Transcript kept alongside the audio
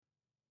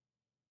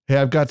Hey,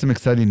 I've got some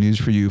exciting news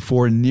for you.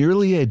 For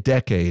nearly a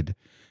decade,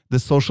 the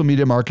Social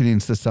Media Marketing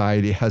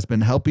Society has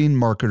been helping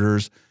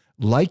marketers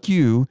like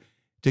you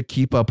to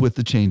keep up with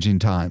the changing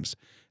times.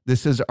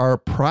 This is our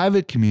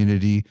private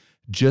community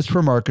just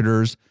for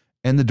marketers,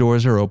 and the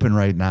doors are open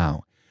right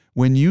now.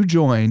 When you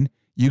join,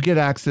 you get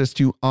access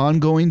to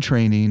ongoing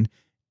training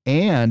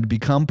and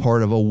become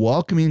part of a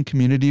welcoming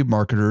community of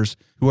marketers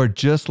who are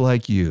just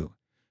like you.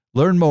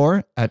 Learn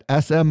more at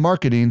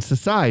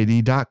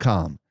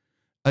smmarketingsociety.com.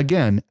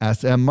 Again,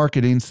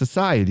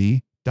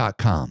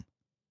 smmarketingsociety.com.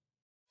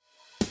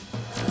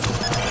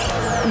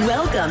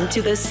 Welcome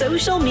to the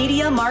Social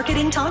Media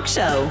Marketing Talk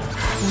Show,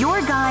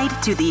 your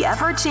guide to the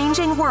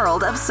ever-changing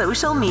world of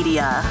social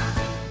media.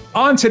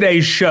 On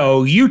today's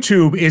show,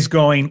 YouTube is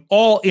going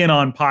all in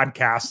on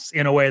podcasts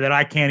in a way that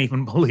I can't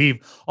even believe.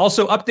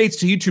 Also, updates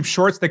to YouTube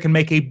Shorts that can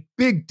make a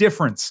big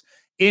difference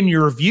in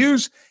your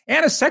views,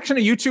 and a section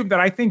of YouTube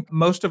that I think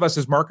most of us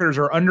as marketers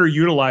are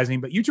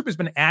underutilizing, but YouTube has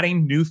been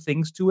adding new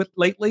things to it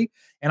lately.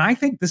 And I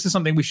think this is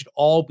something we should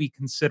all be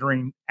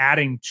considering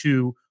adding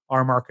to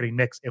our marketing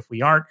mix if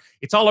we aren't.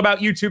 It's all about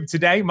YouTube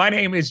today. My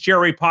name is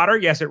Jerry Potter.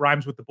 Yes, it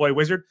rhymes with the boy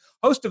wizard,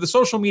 host of the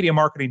Social Media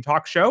Marketing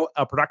Talk Show,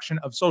 a production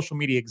of Social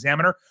Media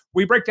Examiner.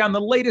 We break down the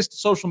latest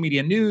social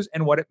media news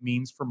and what it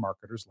means for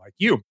marketers like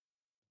you.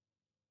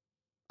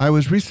 I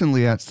was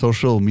recently at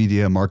Social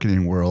Media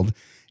Marketing World,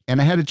 and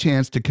I had a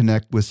chance to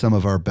connect with some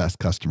of our best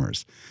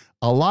customers.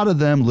 A lot of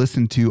them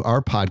listen to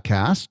our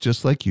podcast,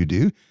 just like you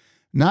do.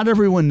 Not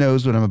everyone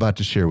knows what I'm about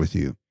to share with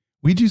you.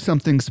 We do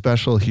something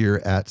special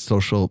here at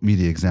Social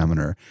Media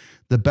Examiner.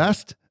 The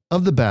best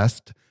of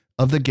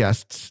the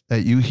guests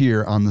that you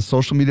hear on the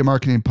Social Media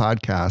Marketing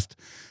Podcast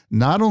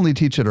not only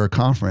teach at our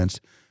conference,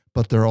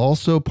 but they're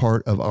also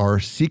part of our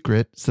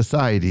secret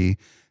society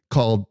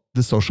called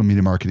the Social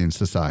Media Marketing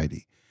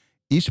Society.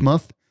 Each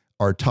month,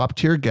 our top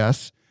tier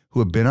guests who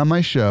have been on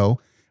my show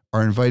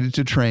are invited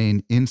to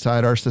train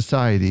inside our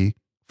society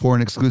for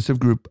an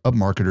exclusive group of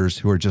marketers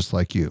who are just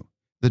like you.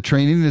 The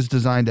training is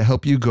designed to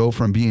help you go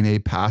from being a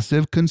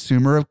passive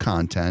consumer of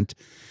content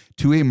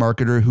to a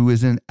marketer who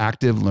is in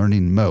active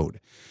learning mode.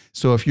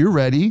 So if you're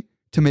ready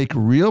to make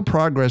real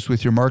progress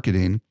with your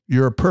marketing,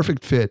 you're a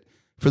perfect fit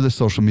for the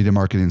Social Media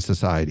Marketing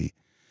Society.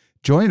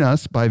 Join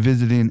us by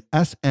visiting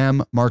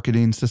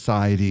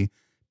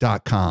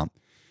smmarketingsociety.com.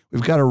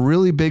 We've got a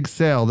really big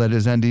sale that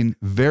is ending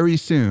very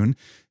soon,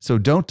 so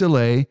don't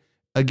delay.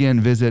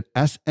 Again, visit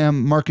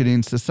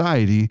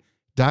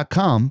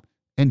smmarketingsociety.com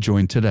and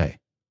join today.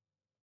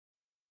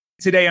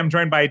 Today, I'm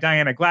joined by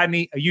Diana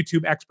Gladney, a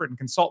YouTube expert and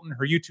consultant.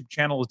 Her YouTube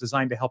channel is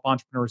designed to help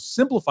entrepreneurs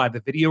simplify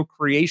the video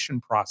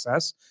creation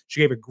process. She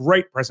gave a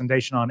great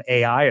presentation on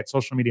AI at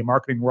Social Media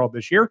Marketing World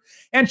this year,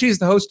 and she's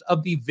the host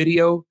of the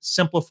Video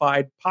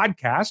Simplified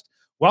podcast.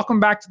 Welcome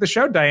back to the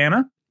show,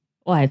 Diana.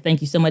 Well, thank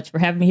you so much for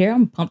having me here.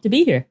 I'm pumped to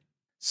be here.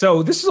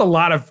 So this is a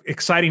lot of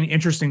exciting,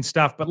 interesting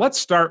stuff, but let's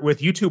start with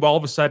YouTube all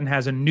of a sudden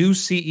has a new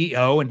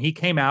CEO, and he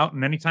came out,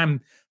 and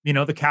anytime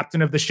the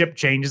captain of the ship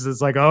changes,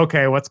 it's like,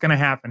 okay, what's going to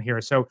happen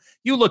here? So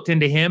you looked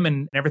into him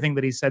and everything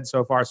that he said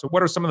so far. So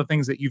what are some of the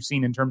things that you've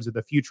seen in terms of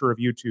the future of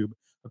YouTube,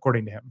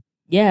 according to him?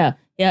 Yeah.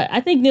 I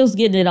think Neil's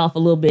getting it off a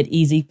little bit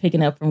easy,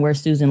 picking up from where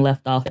Susan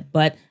left off.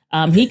 But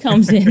he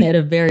comes in at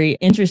a very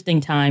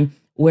interesting time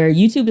where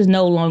YouTube is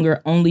no longer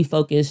only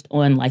focused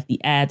on like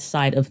the ad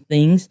side of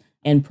things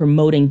and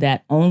promoting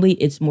that only.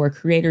 It's more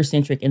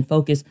creator-centric and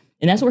focused.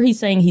 And that's where he's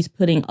saying he's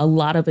putting a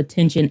lot of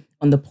attention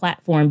on the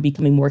platform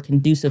becoming more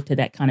conducive to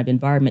that kind of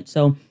environment.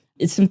 So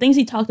it's some things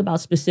he talked about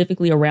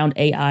specifically around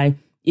AI.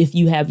 If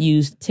you have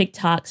used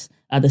TikToks,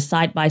 the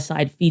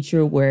side-by-side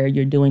feature where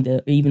you're doing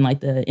even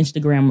like the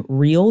Instagram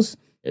Reels,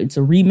 it's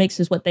a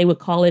remix is what they would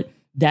call it.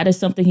 That is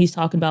something he's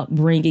talking about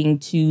bringing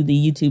to the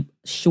YouTube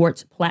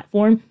Shorts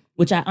platform,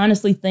 which I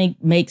honestly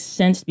think makes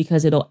sense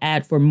because it'll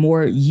add for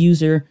more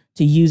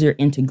user-to-user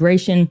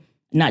integration,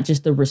 not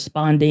just the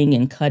responding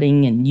and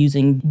cutting and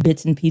using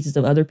bits and pieces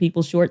of other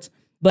people's shorts,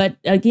 but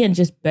again,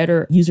 just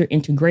better user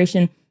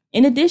integration.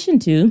 In addition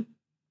to,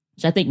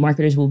 which I think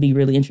marketers will be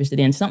really interested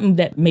in, something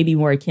that may be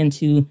more akin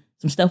to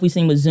some stuff we've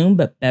seen with Zoom,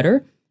 but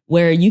better,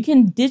 where you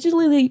can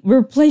digitally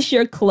replace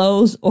your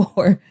clothes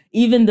or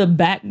even the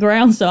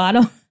background. So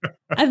I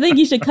think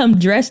you should come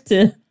dressed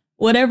to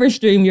whatever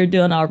stream you're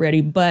doing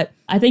already. But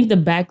I think the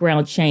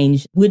background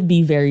change would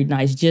be very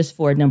nice just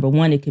for, number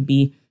one, it could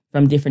be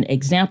from different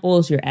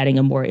examples. You're adding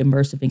a more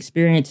immersive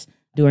experience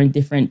during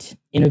different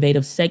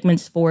innovative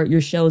segments for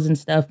your shows and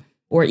stuff,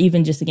 or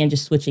even just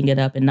switching it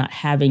up and not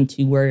having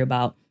to worry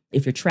about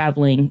if you're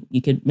traveling,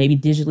 you could maybe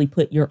digitally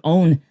put your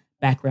own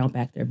background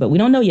back there. But we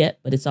don't know yet,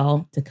 but it's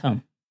all to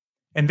come.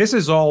 And this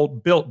is all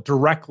built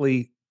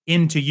directly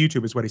into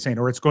YouTube is what he's saying,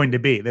 or it's going to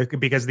be,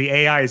 because the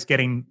AI is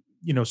getting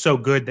so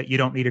good that you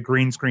don't need a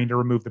green screen to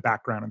remove the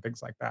background and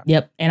things like that.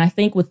 Yep. And I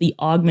think with the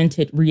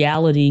augmented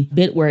reality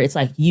bit where it's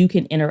like you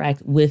can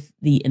interact with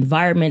the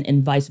environment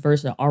and vice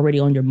versa already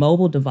on your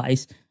mobile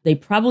device, they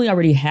probably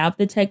already have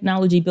the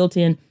technology built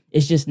in.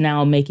 It's just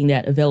now making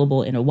that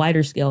available in a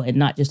wider scale and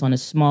not just on a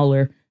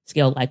smaller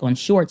scale like on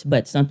Shorts,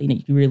 but something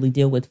that you really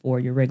deal with for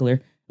your regular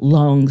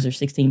longs or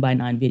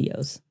 16:9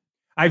 videos.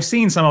 I've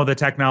seen some of the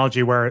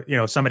technology where,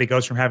 somebody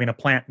goes from having a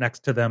plant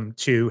next to them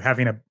to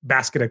having a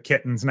basket of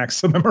kittens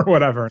next to them or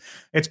whatever.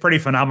 It's pretty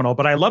phenomenal.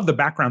 But I love the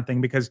background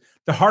thing, because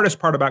the hardest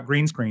part about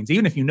green screens,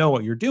 even if you know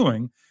what you're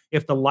doing,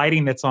 if the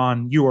lighting that's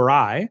on you or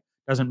I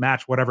doesn't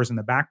match whatever's in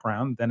the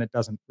background, then it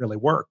doesn't really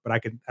work. But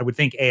I would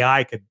think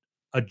AI could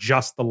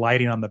adjust the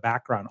lighting on the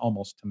background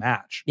almost to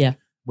match. Yeah.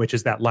 Which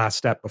is that last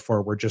step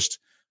before we're just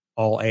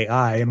all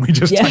AI and we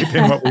just type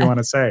in what we want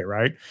to say,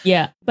 right?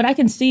 Yeah, but I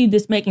can see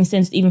this making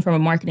sense even from a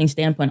marketing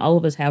standpoint. All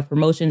of us have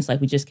promotions,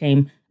 like we just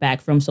came back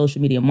from social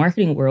media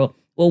marketing world.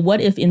 Well, what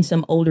if in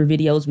some older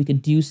videos we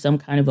could do some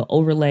kind of an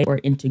overlay or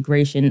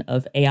integration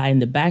of AI in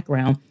the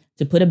background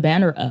to put a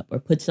banner up or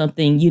put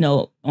something,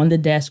 on the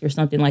desk or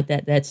something like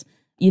that that's,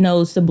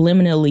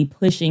 subliminally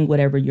pushing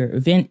whatever your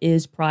event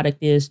is, product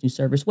is, new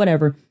service,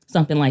 whatever,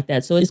 something like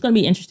that. So it's going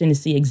to be interesting to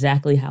see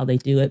exactly how they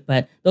do it.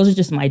 But those are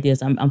just some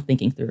ideas I'm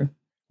thinking through.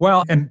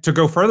 Well, and to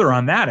go further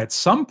on that, at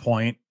some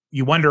point,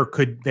 you wonder,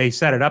 could they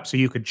set it up so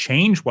you could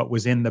change what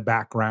was in the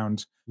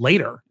background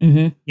later?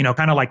 Mm-hmm.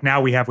 Kind of like now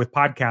we have with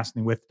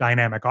podcasting with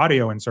dynamic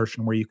audio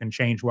insertion, where you can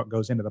change what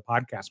goes into the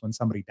podcast when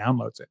somebody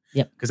downloads it.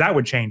 Yep. Because that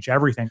would change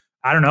everything.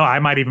 I don't know. I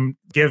might even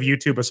give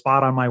YouTube a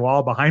spot on my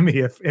wall behind me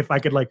if I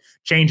could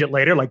change it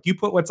later. Like, you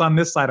put what's on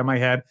this side of my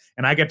head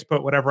and I get to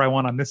put whatever I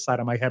want on this side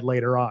of my head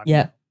later on.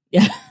 Yeah.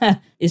 Yeah.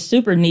 It's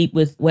super neat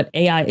with what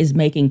AI is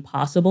making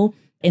possible.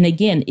 And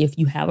again, if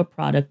you have a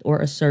product or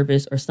a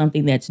service or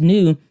something that's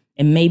new,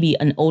 and maybe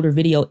an older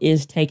video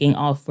is taking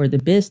off for the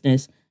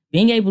business,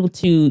 being able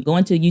to go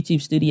into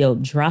YouTube Studio,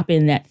 drop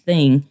in that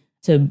thing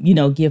to,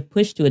 give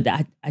push to it,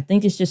 I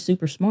think it's just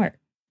super smart.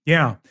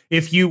 Yeah.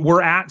 If you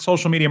were at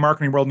Social Media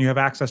Marketing World and you have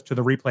access to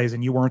the replays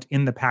and you weren't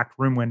in the packed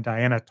room when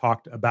Diana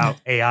talked about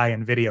AI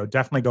and video,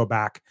 definitely go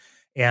back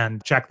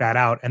and check that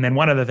out. And then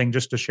one other thing,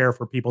 just to share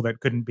for people that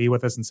couldn't be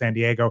with us in San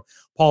Diego,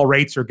 Paul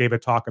Raitzer gave a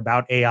talk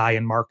about AI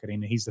and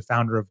marketing. He's the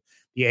founder of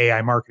the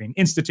AI Marketing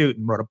Institute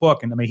and wrote a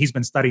book. And he's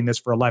been studying this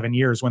for 11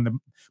 years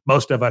when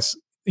most of us,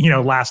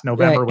 last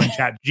November when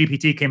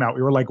ChatGPT came out,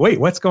 we were like,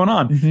 wait, what's going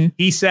on? Mm-hmm.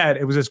 He said,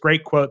 it was this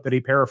great quote that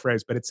he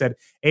paraphrased, but it said,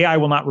 AI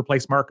will not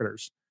replace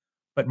marketers,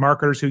 but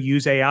marketers who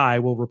use AI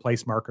will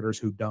replace marketers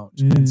who don't.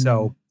 And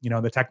so,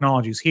 the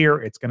technology is here.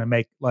 It's going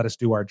to let us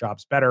do our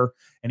jobs better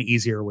and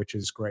easier, which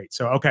is great.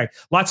 So, okay,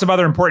 lots of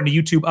other important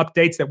YouTube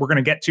updates that we're going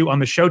to get to on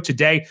the show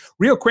today.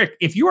 Real quick,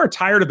 if you are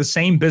tired of the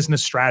same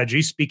business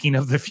strategy, speaking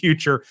of the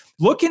future,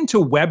 look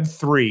into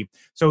Web3.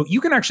 So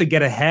you can actually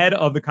get ahead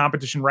of the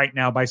competition right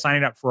now by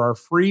signing up for our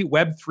free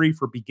Web3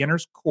 for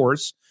Beginners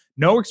course.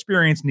 No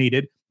experience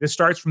needed. This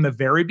starts from the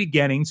very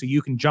beginning, so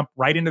you can jump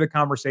right into the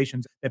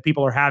conversations that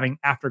people are having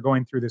after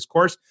going through this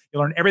course.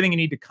 You'll learn everything you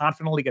need to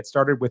confidently get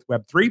started with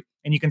Web3,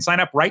 and you can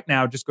sign up right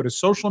now. Just go to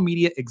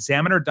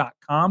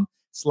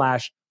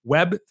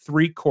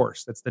socialmediaexaminer.com/Web3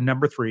 course. That's the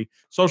number 3,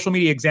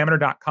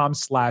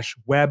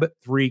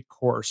 socialmediaexaminer.com/Web3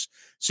 course.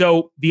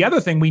 So the other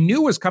thing we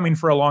knew was coming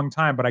for a long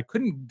time, but I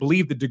couldn't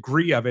believe the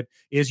degree of it,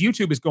 is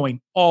YouTube is going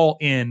all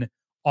in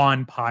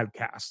on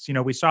podcasts.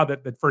 We saw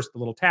that the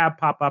little tab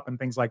pop up and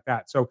things like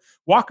that. So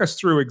walk us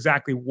through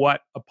exactly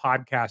what a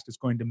podcast is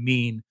going to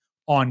mean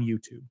on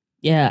YouTube.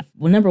 Yeah.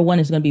 Well, number one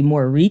is going to be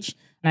more reach.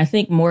 And I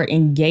think more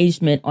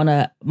engagement on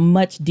a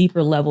much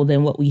deeper level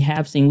than what we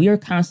have seen. We are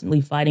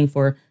constantly fighting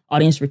for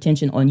audience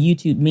retention on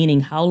YouTube,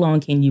 meaning how long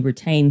can you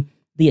retain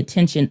the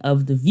attention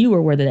of the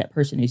viewer, whether that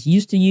person is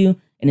used to you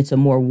and it's a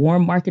more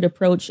warm market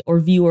approach or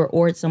viewer,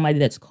 or it's somebody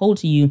that's cold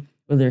to you,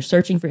 whether they're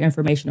searching for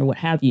information or what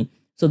have you.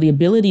 So the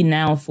ability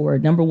now for,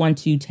 number one,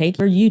 to take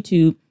your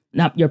YouTube,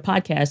 not your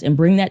podcast, and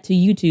bring that to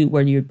YouTube,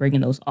 whether you're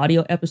bringing those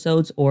audio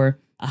episodes or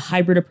a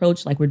hybrid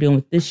approach like we're doing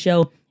with this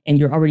show, and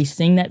you're already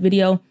seeing that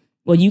video.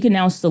 Well, you can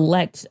now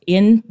select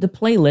in the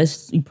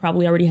playlist. You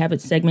probably already have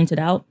it segmented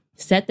out.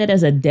 Set that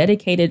as a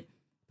dedicated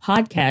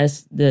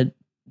podcast.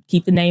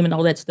 Keep the name and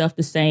all that stuff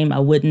the same. I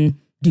wouldn't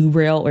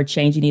derail or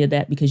change any of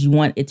that because you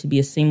want it to be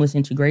a seamless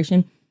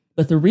integration.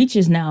 But the reach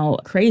is now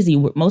crazy.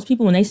 Most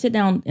people, when they sit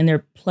down and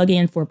they're plugging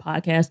in for a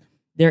podcast,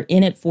 they're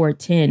in it for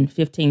 10,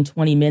 15,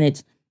 20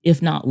 minutes,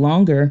 if not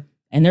longer,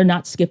 and they're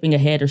not skipping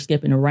ahead or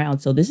skipping around.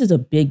 So this is a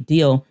big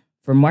deal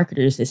for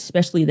marketers,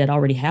 especially that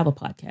already have a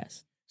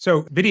podcast.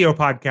 So video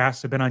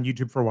podcasts have been on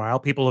YouTube for a while.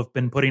 People have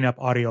been putting up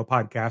audio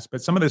podcasts,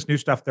 but some of this new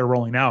stuff they're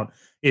rolling out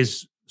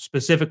is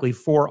specifically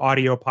for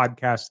audio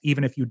podcasts,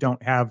 even if you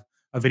don't have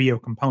a video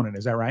component.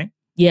 Is that right?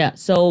 Yeah.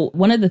 So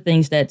one of the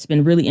things that's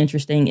been really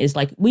interesting is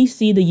we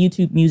see the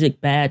YouTube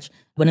music badge,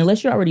 but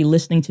unless you're already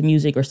listening to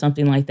music or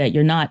something like that,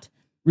 you're not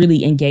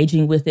really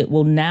engaging with it.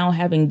 Well, now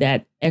having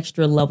that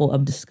extra level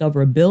of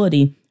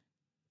discoverability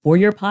for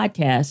your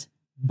podcast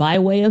by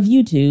way of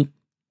YouTube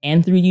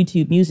and through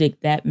YouTube Music,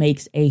 that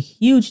makes a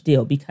huge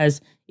deal, because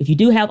if you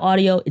do have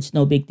audio, it's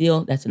no big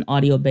deal. That's an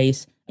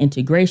audio-based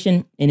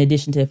integration. In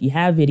addition to, if you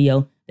have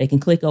video, they can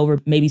click over,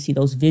 maybe see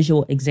those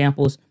visual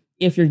examples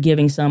if you're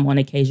giving some on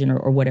occasion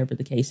or whatever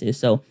the case is.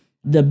 So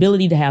the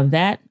ability to have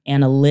that,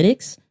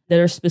 analytics that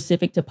are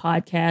specific to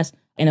podcasts,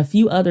 and a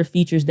few other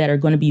features that are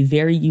going to be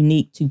very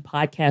unique to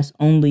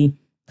podcast-only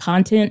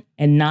content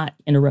and not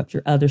interrupt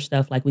your other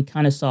stuff like we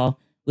kind of saw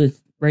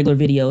with regular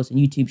videos and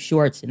YouTube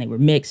shorts, and they were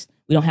mixed.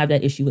 We don't have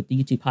that issue with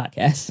the YouTube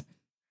podcasts.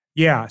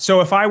 Yeah.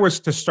 So if I was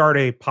to start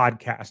a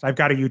podcast, I've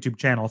got a YouTube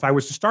channel. If I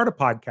was to start a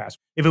podcast,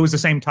 if it was the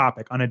same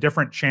topic on a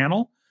different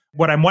channel,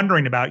 what I'm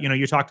wondering about,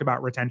 you talked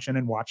about retention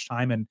and watch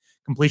time and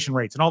completion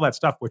rates and all that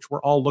stuff, which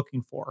we're all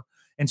looking for.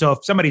 And so if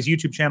somebody's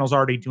YouTube channel is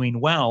already doing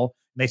well,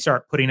 and they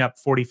start putting up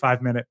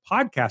 45-minute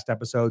podcast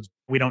episodes,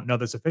 we don't know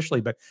this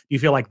officially, but do you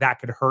feel like that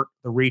could hurt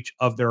the reach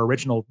of their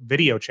original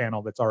video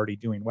channel that's already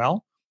doing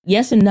well?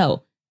 Yes and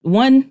no.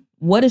 One,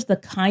 what is the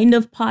kind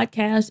of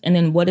podcast? And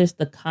then what is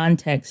the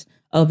context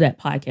of that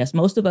podcast?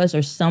 Most of us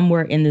are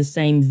somewhere in the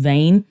same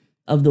vein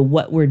of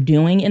what we're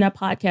doing in a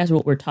podcast,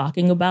 what we're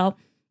talking about.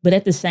 But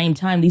at the same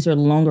time, these are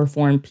longer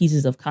form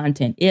pieces of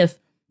content. If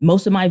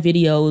most of my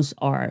videos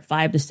are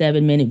 5 to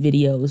 7 minute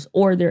videos,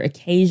 or they're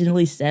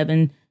occasionally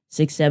 7,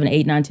 6, 7,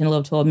 8, 9, 10,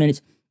 11, 12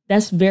 minutes,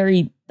 that's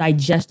very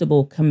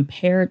digestible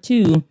compared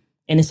to,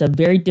 and it's a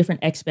very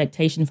different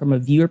expectation from a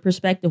viewer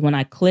perspective when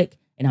I click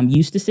and I'm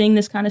used to seeing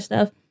this kind of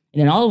stuff.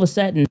 And then all of a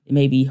sudden, it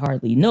may be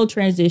hardly no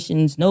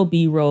transitions, no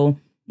B-roll,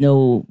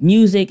 no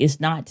music. It's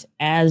not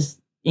as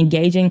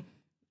engaging.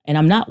 And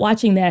I'm not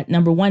watching that.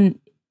 Number one,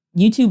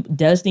 YouTube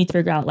does need to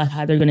figure out like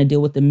how they're going to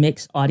deal with the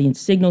mixed audience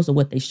signals of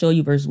what they show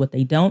you versus what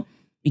they don't,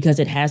 because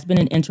it has been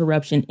an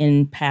interruption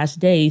in past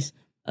days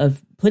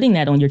of putting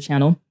that on your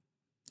channel.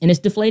 And it's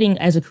deflating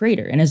as a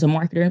creator and as a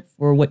marketer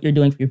for what you're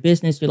doing for your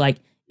business. You're like,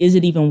 is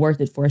it even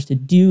worth it for us to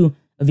do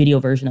a video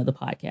version of the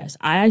podcast?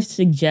 I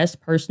suggest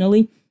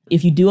personally,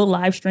 if you do a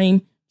live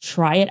stream,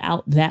 try it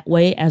out that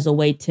way as a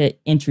way to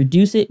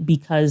introduce it,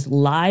 because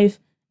live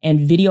and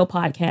video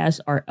podcasts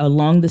are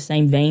along the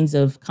same veins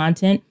of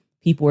content.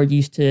 People are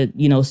used to,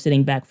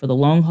 sitting back for the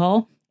long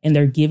haul, and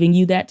they're giving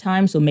you that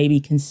time. So maybe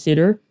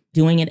consider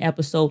doing an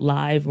episode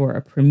live or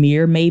a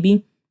premiere,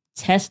 maybe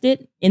test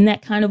it in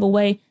that kind of a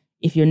way.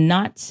 If you're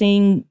not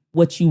seeing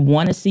what you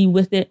want to see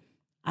with it,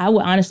 I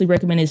would honestly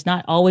recommend it's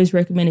not always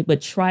recommended,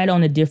 but try it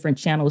on a different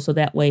channel. So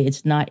that way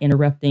it's not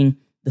interrupting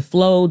the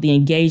flow, the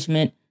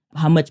engagement,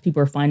 how much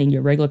people are finding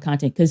your regular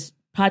content, because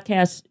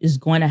podcast is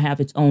going to have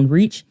its own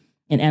reach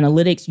and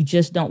analytics. You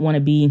just don't want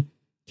to be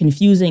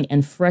confusing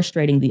and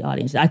frustrating the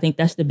audience. I think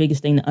that's the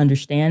biggest thing to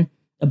understand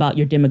about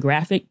your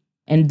demographic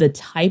and the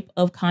type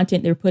of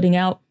content they're putting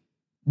out.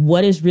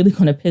 What is really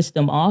going to piss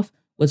them off?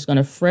 What's going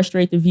to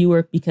frustrate the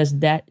viewer? Because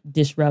that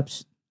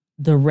disrupts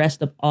the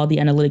rest of all the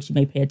analytics you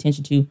may pay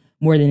attention to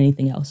more than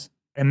anything else.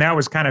 And that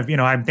was kind of,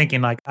 I'm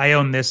thinking like I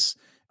own this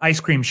ice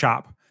cream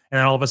shop, and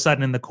then all of a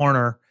sudden in the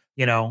corner,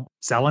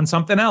 selling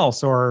something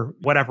else or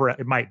whatever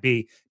it might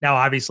be. Now,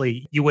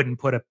 obviously, you wouldn't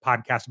put a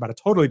podcast about a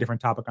totally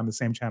different topic on the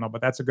same channel,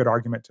 but that's a good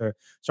argument to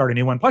start a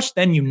new one. Plus,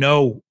 then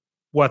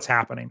what's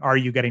happening. Are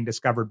you getting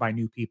discovered by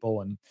new people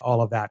and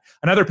all of that?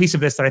 Another piece of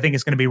this that I think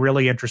is going to be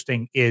really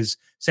interesting is,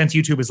 since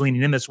YouTube is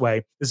leaning in this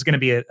way, this is going to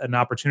be an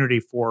opportunity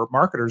for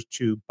marketers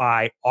to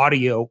buy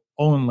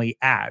audio-only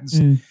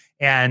ads.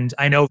 And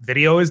I know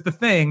video is the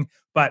thing,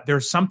 but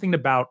there's something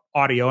about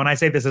audio, and I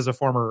say this as a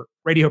former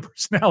radio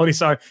personality,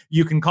 so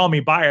you can call me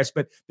biased,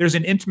 but there's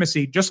an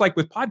intimacy, just like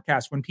with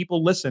podcasts, when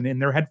people listen in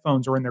their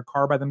headphones or in their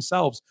car by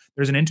themselves,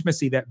 there's an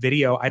intimacy that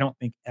video, I don't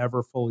think,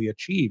 ever fully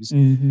achieves.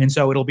 And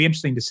so it'll be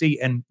interesting to see.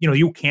 And,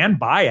 you can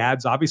buy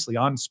ads, obviously,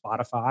 on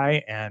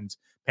Spotify and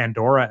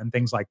Pandora and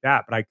things like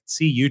that, but I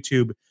see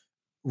YouTube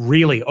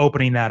really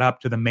opening that up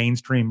to the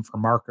mainstream for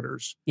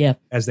marketers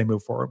as they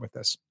move forward with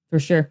this. For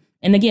sure.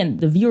 And again,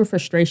 the viewer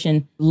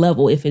frustration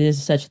level, if it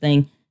is such a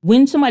thing,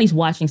 when somebody's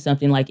watching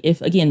something, like if,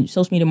 again,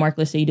 social media market,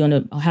 let's say you're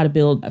doing how to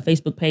build a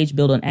Facebook page,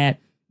 build an ad,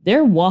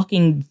 they're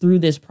walking through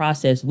this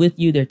process with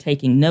you. They're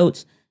taking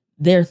notes.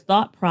 Their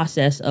thought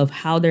process of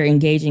how they're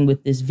engaging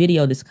with this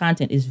video, this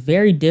content, is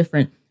very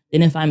different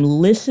than if I'm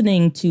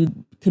listening to,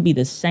 could be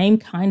the same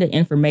kind of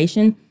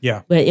information.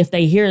 Yeah. But if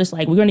they hear us,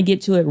 like, we're going to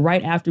get to it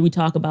right after we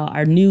talk about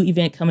our new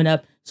event coming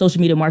up,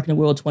 Social Media Marketing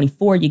World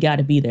 24, you got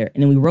to be there.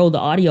 And then we roll the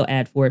audio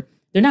ad for it.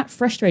 They're not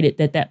frustrated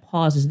that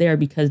pause is there,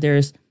 because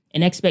there's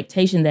an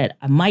expectation that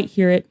I might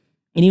hear it.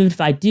 And even if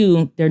I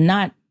do, they're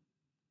not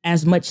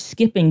as much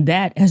skipping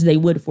that as they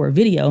would for a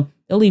video.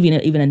 They'll leave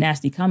even a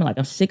nasty comment like,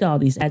 I'm sick of all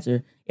these ads,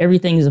 or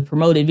everything is a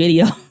promoted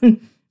video.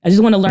 I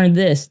just want to learn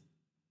this.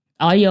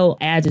 Audio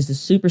ads is a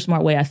super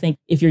smart way. I think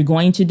if you're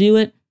going to do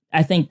it,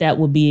 I think that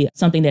will be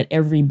something that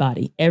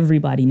everybody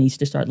needs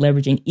to start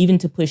leveraging, even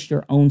to push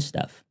your own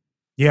stuff.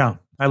 Yeah,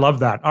 I love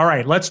that. All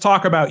right, let's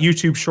talk about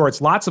YouTube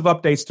Shorts. Lots of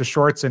updates to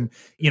Shorts. And,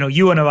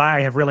 you and I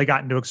have really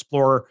gotten to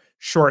explore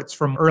Shorts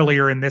from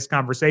earlier in this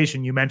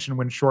conversation. You mentioned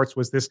when Shorts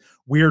was this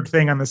weird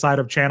thing on the side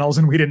of channels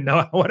and we didn't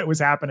know what it was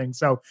happening.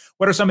 So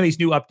what are some of these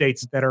new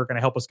updates that are going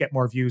to help us get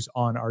more views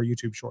on our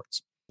YouTube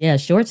Shorts? Yeah,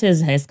 Shorts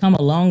has come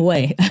a long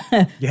way.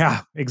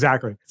 Yeah,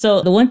 exactly.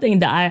 So the one thing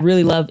that I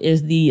really love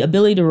is the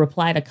ability to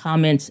reply to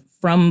comments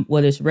from,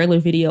 whether it's regular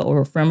video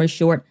or from a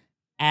short,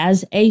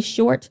 as a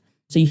short.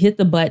 So you hit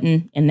the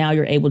button and now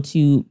you're able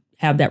to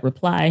have that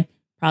reply,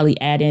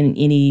 probably add in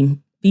any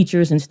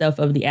features and stuff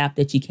of the app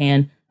that you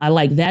can. I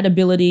like that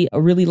ability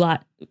a really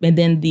lot. And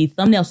then the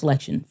thumbnail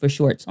selection for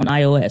shorts on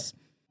iOS.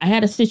 I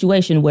had a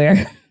situation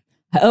where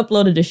I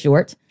uploaded a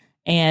short,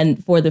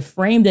 and for the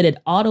frame that it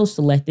auto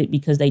selected,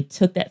 because they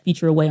took that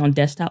feature away on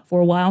desktop for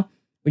a while,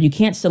 where you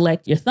can't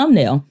select your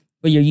thumbnail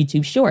for your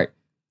YouTube short.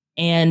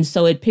 And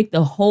so it picked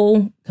the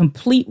whole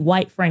complete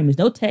white frame. There's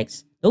no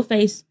text, no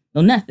face,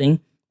 no nothing.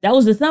 That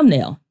was the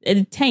thumbnail.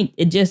 It tanked.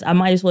 I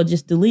might as well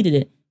just deleted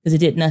it because it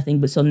did nothing.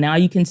 But so now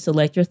you can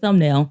select your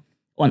thumbnail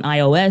on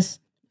iOS.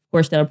 Of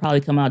course, that'll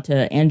probably come out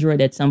to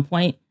Android at some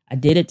point. I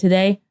did it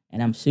today,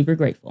 and I'm super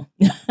grateful.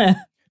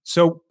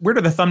 So where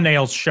do the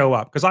thumbnails show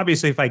up? Because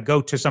obviously if I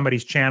go to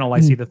somebody's channel, I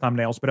see the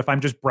thumbnails. But if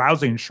I'm just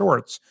browsing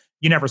shorts,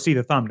 you never see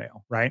the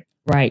thumbnail, right?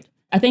 Right.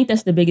 I think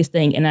that's the biggest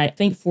thing. And I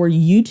think for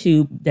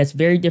YouTube, that's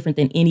very different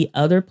than any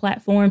other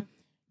platform.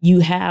 You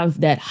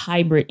have that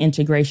hybrid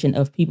integration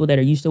of people that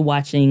are used to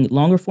watching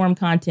longer form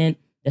content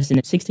that's in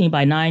a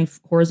 16:9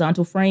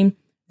 horizontal frame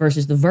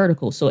versus the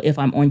vertical. So if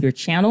I'm on your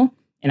channel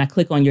and I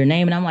click on your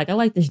name and I'm like, I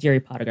like this Jerry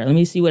Potter guy. Let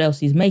me see what else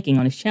he's making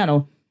on his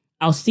channel.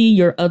 I'll see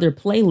your other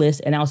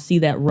playlist and I'll see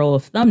that row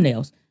of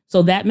thumbnails.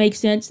 So that makes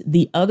sense.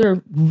 The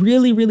other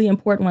really, really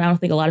important one, I don't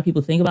think a lot of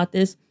people think about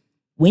this.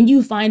 When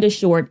you find a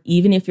short,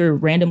 even if you're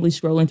randomly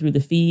scrolling through the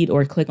feed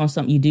or click on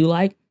something you do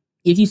like,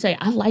 if you say,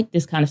 I like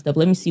this kind of stuff,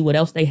 let me see what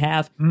else they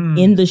have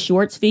in the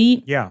shorts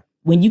feed. Yeah.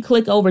 When you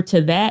click over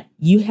to that,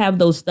 you have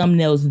those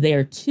thumbnails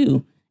there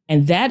too.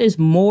 And that is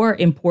more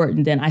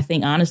important than I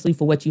think, honestly,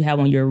 for what you have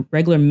on your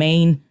regular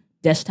main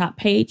desktop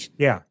page.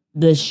 Yeah.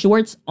 The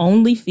shorts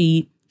only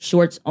feed,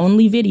 shorts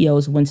only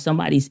videos, when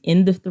somebody's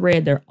in the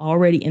thread, they're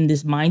already in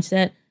this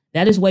mindset.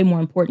 That is way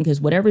more important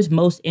because whatever's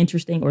most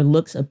interesting or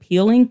looks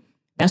appealing,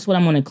 that's what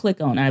I'm going to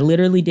click on. I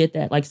literally did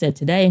that, like I said,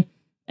 today.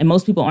 And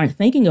most people aren't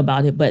thinking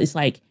about it, but it's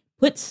like,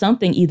 put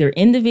something either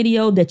in the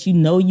video that you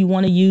know you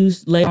want to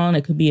use later on.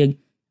 It could be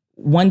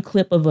one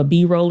clip of a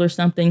B-roll or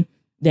something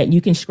that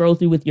you can scroll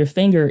through with your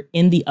finger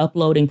in the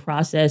uploading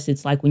process.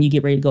 It's like when you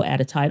get ready to go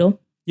add a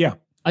title. Yeah.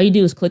 All you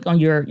do is click on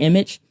your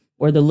image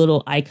or the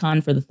little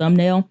icon for the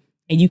thumbnail,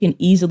 and you can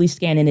easily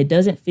scan. And it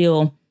doesn't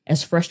feel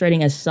as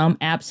frustrating as some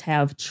apps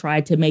have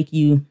tried to make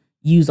you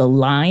use a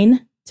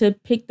line to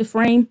pick the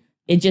frame.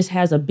 It just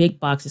has a big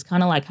box. It's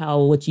kind of like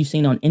what you've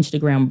seen on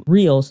Instagram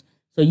Reels.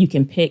 So you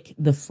can pick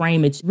the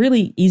frame. It's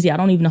really easy. I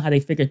don't even know how they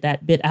figured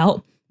that bit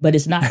out, but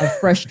it's not a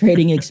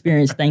frustrating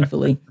experience,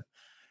 thankfully.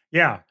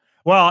 Yeah.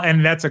 Well,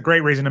 and that's a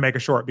great reason to make a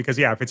short because,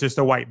 yeah, if it's just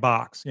a white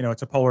box,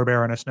 it's a polar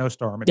bear in a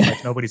snowstorm, it's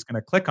like nobody's going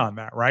to click on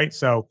that, right?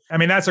 So, I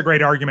mean, that's a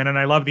great argument. And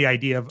I love the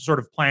idea of sort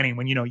of planning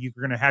when, you're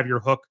going to have your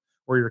hook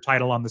or your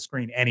title on the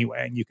screen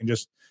anyway, and you can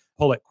just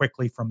pull it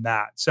quickly from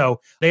that. So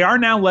they are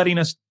now letting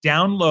us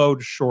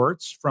download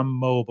shorts from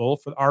mobile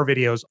for our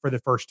videos for the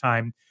first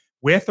time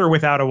with or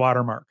without a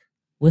watermark.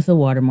 With a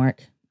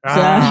watermark.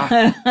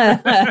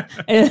 I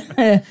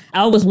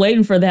was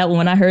waiting for that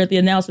when I heard the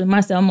announcement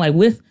myself. I'm like,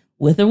 with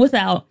or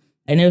without.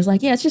 And it was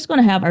like, yeah, it's just going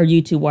to have our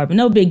YouTube watermark.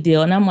 No big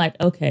deal. And I'm like,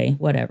 okay,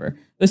 whatever.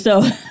 But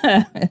so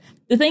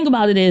the thing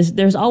about it is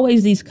there's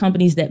always these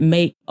companies that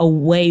make a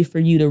way for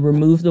you to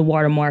remove the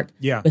watermark.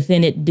 Yeah. But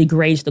then it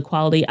degrades the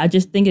quality. I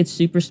just think it's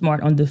super smart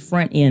on the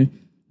front end.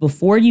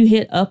 Before you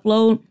hit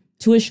upload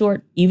to a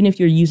short, even if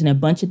you're using a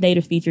bunch of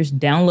native features,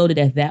 download it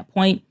at that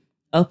point.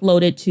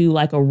 Upload it to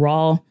like a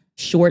raw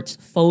shorts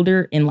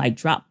folder in like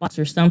Dropbox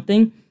or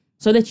something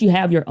so that you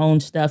have your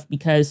own stuff.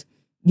 Because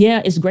yeah,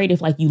 it's great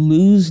if like you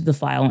lose the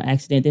file on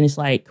accident, then it's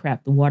like,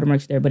 crap, the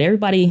watermark's there. But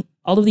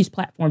all of these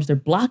platforms, they're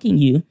blocking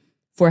you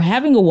for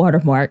having a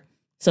watermark.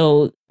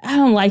 So I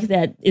don't like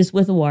that it's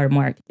with a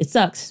watermark. It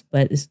sucks,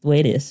 but it's the way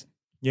it is.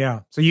 Yeah.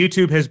 So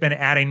YouTube has been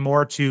adding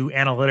more to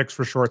analytics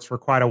for shorts for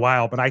quite a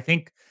while, but I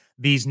think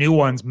these new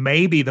ones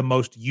may be the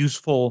most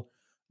useful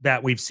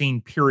that we've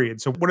seen,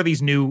 period. So what are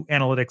these new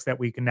analytics that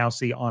we can now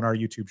see on our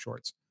YouTube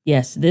shorts?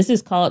 Yes, this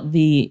is called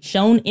the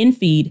shown in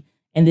feed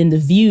and then the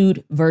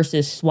viewed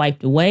versus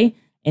swiped away.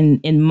 And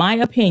in my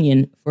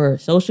opinion, for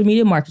social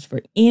media marketers,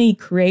 for any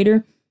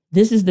creator,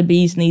 this is the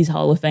bee's knees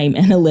Hall of Fame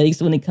analytics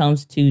when it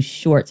comes to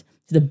shorts.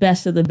 It's the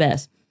best of the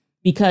best.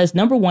 Because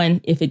number one,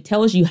 if it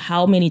tells you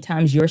how many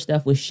times your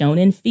stuff was shown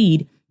in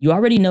feed, you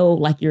already know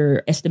like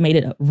your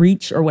estimated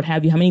reach or what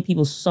have you, how many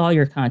people saw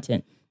your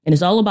content. And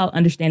it's all about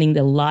understanding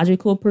the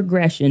logical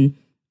progression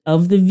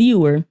of the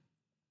viewer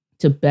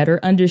to better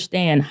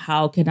understand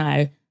how can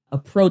I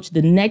approach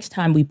the next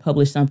time we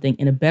publish something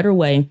in a better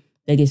way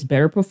that gets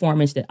better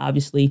performance that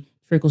obviously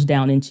trickles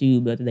down into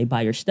whether they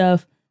buy your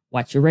stuff,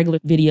 watch your regular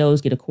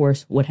videos, get a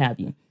course, what have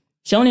you.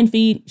 Shown in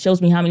feed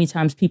shows me how many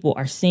times people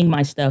are seeing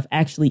my stuff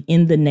actually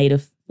in the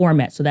native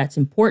format. So that's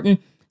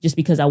important just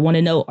because I want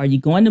to know, are you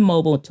going to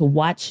mobile to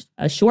watch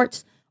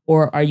shorts?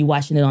 Or are you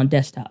watching it on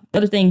desktop? The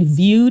other thing,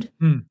 viewed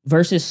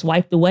versus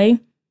swiped away.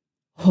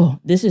 Oh,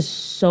 this is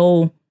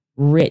so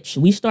rich.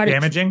 We started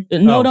damaging.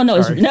 No.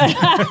 It's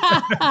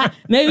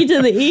maybe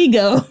to the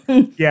ego.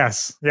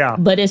 Yes. Yeah.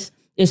 But it's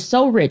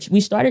so rich. We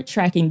started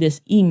tracking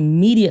this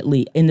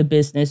immediately in the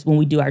business when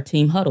we do our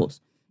team huddles.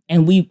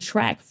 And we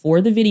track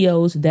for the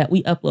videos that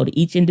we upload,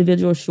 each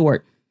individual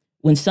short,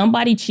 when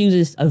somebody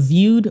chooses a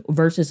viewed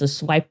versus a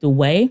swiped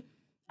away,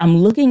 I'm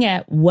looking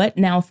at what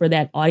now for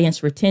that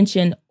audience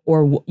retention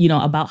or,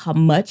 about how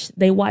much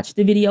they watch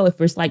the video. If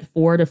it's like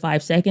 4 to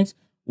 5 seconds,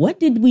 what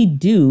did we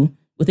do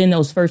within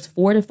those first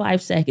 4 to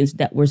 5 seconds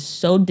that were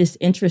so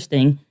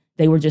disinteresting?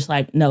 They were just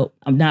like, no,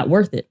 I'm not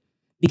worth it,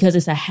 because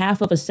it's a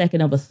half of a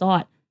second of a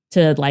thought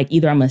to like,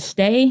 either I'm going to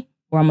stay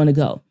or I'm going to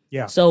go.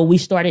 Yeah. So we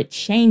started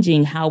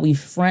changing how we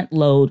front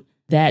load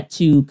that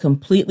to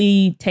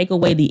completely take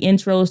away the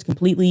intros,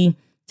 completely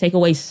take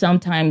away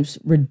sometimes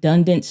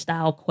redundant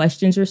style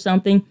questions or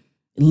something,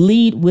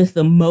 lead with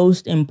the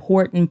most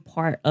important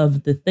part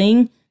of the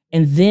thing,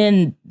 and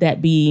then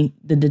that be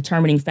the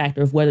determining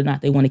factor of whether or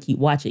not they want to keep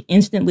watching.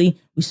 Instantly,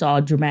 we saw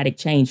a dramatic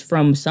change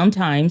from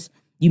sometimes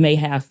you may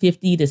have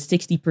 50 to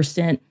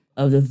 60%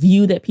 of the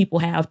view that people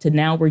have to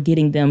now we're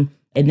getting them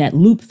in that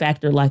loop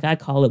factor, like I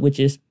call it, which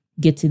is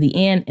get to the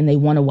end and they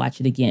want to watch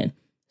it again.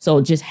 So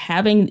just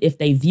having, if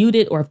they viewed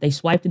it or if they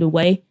swiped it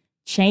away,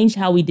 change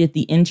how we did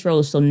the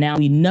intros. So now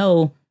we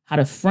know how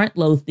to front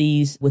load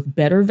these with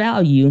better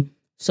value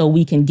so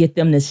we can get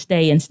them to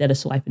stay instead of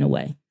swiping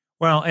away.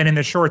 Well, and in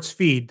the shorts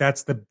feed,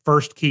 that's the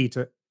first key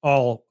to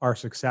all our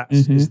success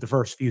is the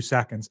first few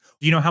seconds.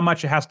 Do you know how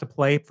much it has to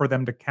play for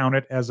them to count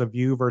it as a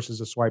view versus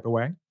a swipe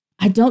away?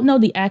 I don't know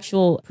the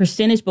actual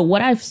percentage, but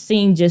what I've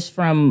seen just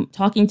from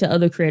talking to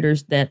other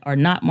creators that are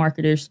not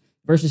marketers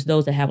versus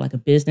those that have like a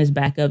business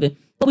back of it,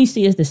 what we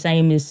see is the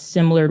same, is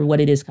similar to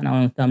what it is kind of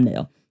on a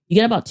thumbnail. You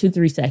get about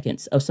 2-3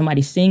 seconds of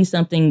somebody seeing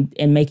something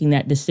and making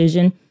that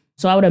decision.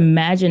 So I would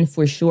imagine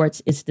for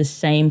shorts, it's the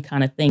same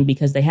kind of thing,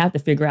 because they have to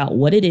figure out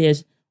what it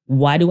is.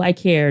 Why do I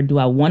care? Do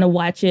I want to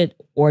watch it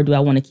or do I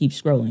want to keep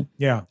scrolling?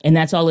 Yeah. And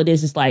that's all it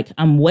is. It's like,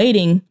 I'm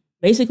waiting.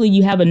 Basically,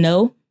 you have a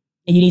no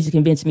and you need to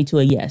convince me to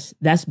a yes.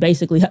 That's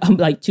basically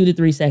like 2 to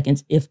 3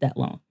 seconds, if that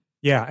long.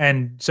 Yeah.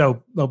 And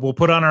so we'll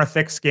put on our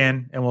thick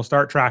skin and we'll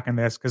start tracking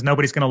this, because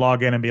nobody's going to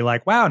log in and be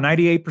like, wow,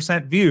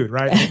 98% viewed,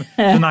 right?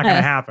 It's not going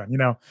to happen.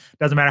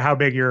 Doesn't matter how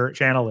big your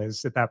channel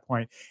is at that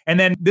point. And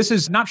then this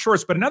is not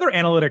shorts, but another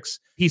analytics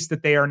piece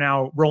that they are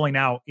now rolling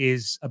out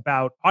is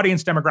about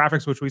audience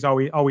demographics, which we've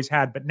always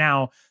had, but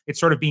now it's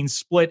sort of being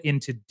split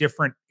into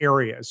different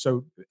areas.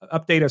 So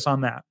update us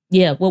on that.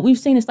 Yeah. What we've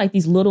seen is like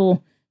these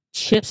little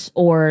chips,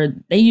 or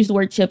they use the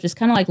word chips. It's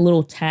kind of like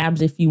little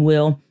tabs, if you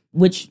will,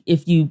 which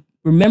if you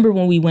remember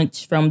when we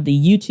went from the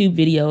YouTube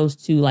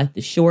videos to like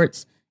the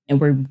shorts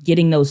and we're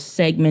getting those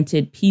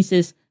segmented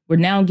pieces, we're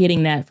now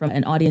getting that from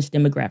an audience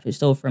demographic.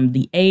 So from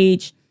the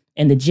age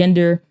and the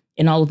gender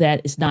and all of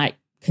that, it's not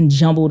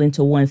conjumbled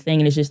into one thing.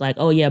 And it's just like,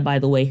 oh yeah, by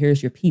the way,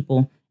 here's your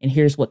people and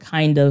here's what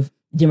kind of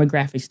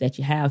demographics that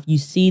you have. You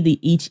see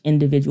each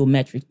individual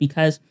metric,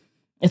 because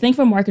I think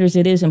for marketers,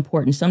 it is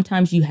important.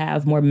 Sometimes you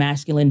have more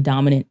masculine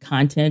dominant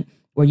content,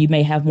 or you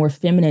may have more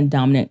feminine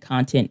dominant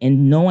content,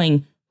 and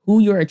knowing who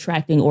you're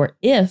attracting, or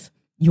if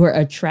you're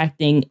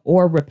attracting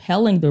or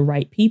repelling the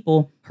right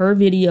people per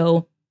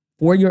video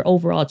for your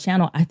overall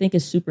channel, I think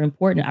is super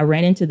important. I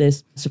ran into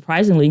this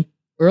surprisingly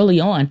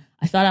early on.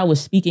 I thought I was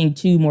speaking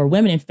to more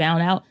women and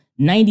found out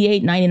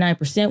 98,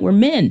 99% were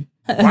men.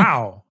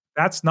 Wow.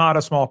 That's not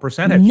a small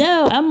percentage.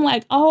 No, I'm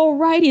like, all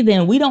righty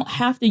then. We don't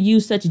have to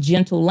use such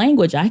gentle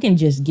language. I can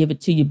just give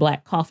it to you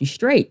black coffee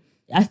straight.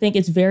 I think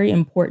it's very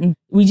important.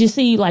 We just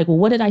see like, well,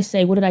 what did I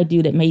say? What did I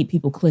do that made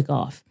people click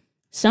off?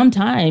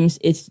 Sometimes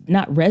it's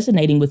not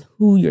resonating with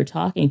who you're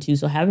talking to.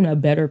 So having a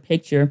better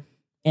picture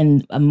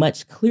and a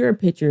much clearer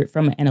picture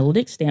from an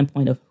analytics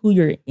standpoint of who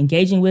you're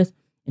engaging with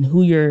and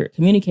who you're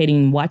communicating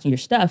and watching your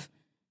stuff,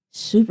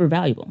 super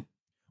valuable.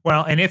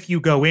 Well, and if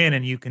you go in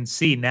and you can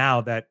see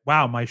now that,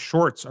 wow, my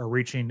shorts are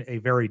reaching a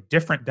very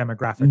different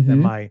demographic than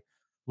my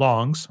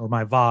longs or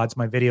my VODs,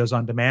 my videos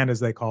on demand,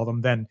 as they call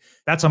them, then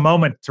that's a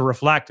moment to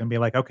reflect and be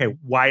like, okay,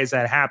 why is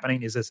that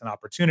happening? Is this an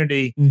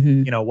opportunity?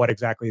 What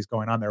exactly is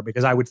going on there?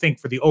 Because I would think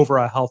for the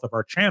overall health of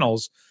our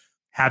channels,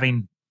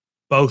 having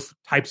both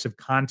types of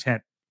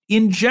content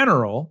in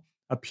general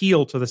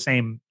appeal to the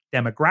same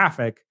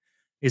demographic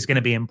is going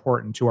to be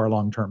important to our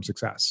long-term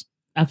success.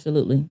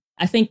 Absolutely.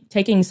 I think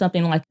taking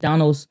something like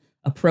Donald's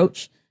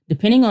approach,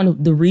 depending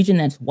on the region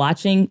that's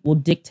watching, will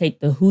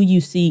dictate the who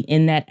you see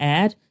in that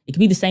ad. It could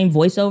be the same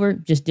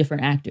voiceover, just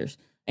different actors.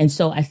 And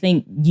so I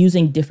think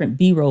using different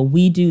B-roll,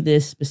 we do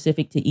this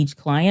specific to each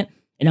client.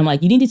 And I'm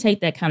like, you need to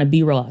take that kind of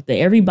B-roll out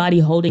there. Everybody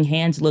holding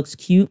hands looks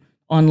cute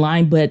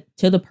online, but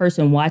to the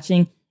person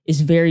watching, it's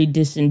very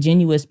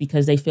disingenuous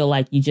because they feel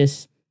like you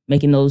just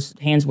making those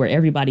hands where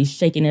everybody's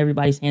shaking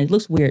everybody's hands. It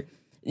looks weird.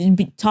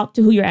 Talk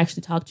to who you're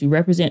actually talking to,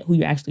 represent who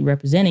you're actually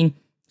representing.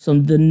 So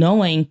the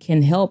knowing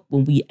can help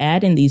when we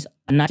add in these,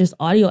 not just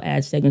audio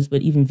ad segments,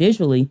 but even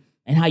visually,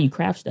 and how you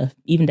craft stuff,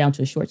 even down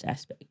to a shorts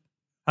aspect.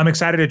 I'm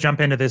excited to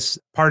jump into this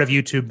part of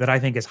YouTube that I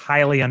think is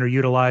highly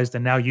underutilized.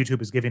 And now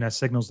YouTube is giving us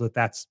signals that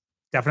that's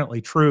definitely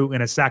true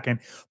in a second.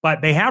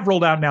 But they have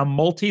rolled out now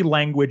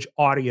multi-language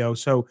audio.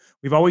 So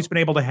we've always been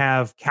able to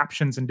have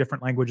captions in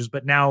different languages,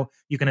 but now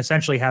you can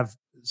essentially have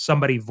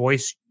somebody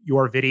voice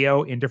your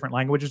video in different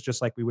languages,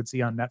 just like we would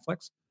see on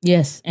Netflix.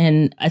 Yes.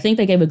 And I think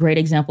they gave a great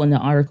example in the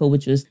article,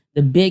 which was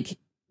the big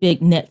big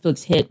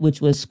Netflix hit,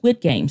 which was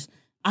Squid Games.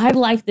 I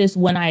like this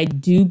when I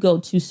do go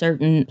to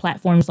certain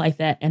platforms like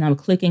that and I'm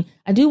clicking.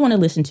 I do want to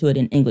listen to it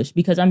in English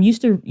because I'm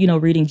used to,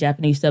 reading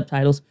Japanese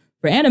subtitles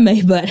for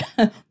anime, but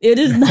it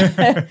is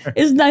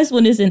it's nice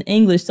when it's in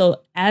English.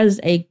 So as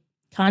a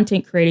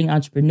content creating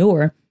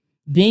entrepreneur,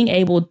 being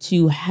able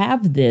to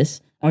have this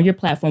on your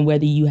platform,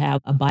 whether you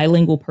have a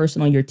bilingual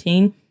person on your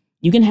team,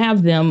 you can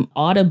have them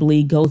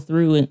audibly go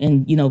through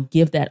and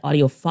give that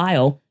audio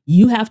file.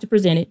 You have to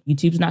present it.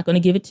 YouTube's not going to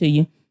give it to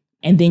you.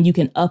 And then you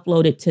can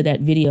upload it to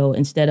that video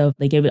instead of,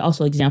 they gave it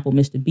also example,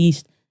 Mr.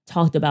 Beast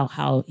talked about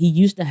how he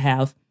used to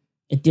have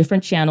a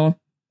different channel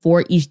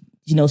for each,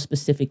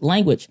 specific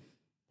language.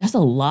 That's a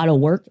lot of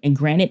work. And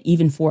granted,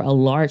 even for a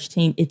large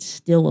team, it's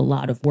still a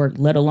lot of work,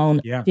 let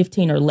alone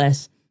 15 or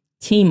less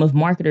team of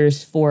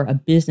marketers for a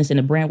business and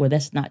a brand where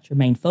that's not your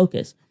main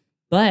focus.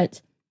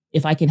 But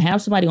if I can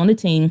have somebody on the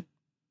team,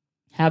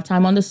 have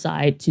time on the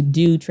side to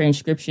do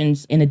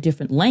transcriptions in a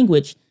different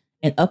language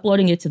and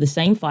uploading it to the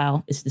same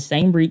file, it's the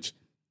same reach.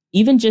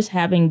 Even just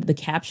having the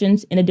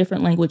captions in a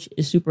different language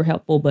is super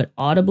helpful, but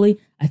audibly,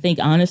 I think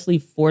honestly,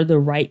 for the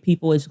right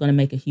people, it's going to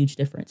make a huge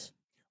difference.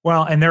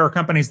 Well, and there are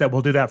companies that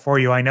will do that for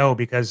you, I know,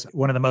 because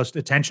one of the most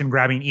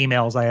attention-grabbing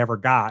emails I ever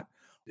got,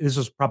 this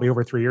was probably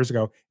over 3 years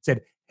ago,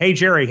 said, "Hey,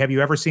 Jerry, have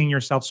you ever seen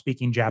yourself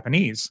speaking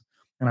Japanese?"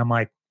 And I'm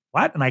like,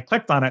 what? And I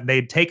clicked on it.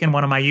 They'd taken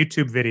one of my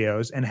YouTube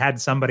videos and had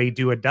somebody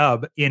do a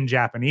dub in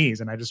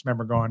Japanese. And I just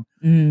remember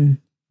going,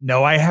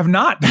 no, I have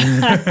not.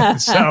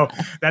 So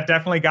that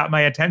definitely got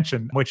my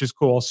attention, which is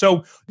cool.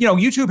 So,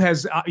 YouTube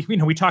has,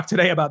 we talked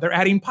today about they're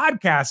adding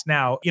podcasts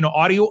now,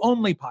 audio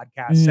only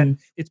podcasts. And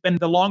it's been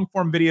the long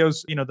form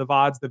videos, the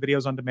VODs, the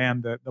videos on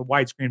demand, the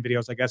widescreen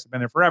videos, I guess, have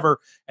been there forever.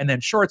 And then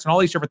shorts and all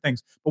these different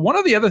things. But one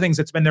of the other things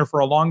that's been there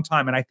for a long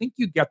time, and I think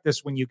you get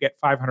this when you get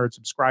 500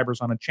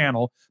 subscribers on a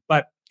channel,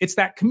 but it's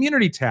that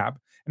community tab.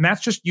 And that's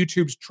just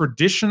YouTube's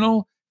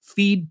traditional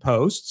feed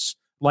posts.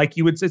 Like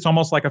it's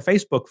almost like a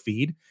Facebook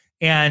feed.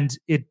 And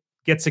it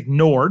gets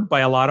ignored by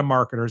a lot of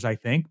marketers, I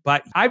think.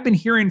 But I've been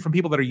hearing from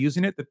people that are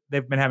using it that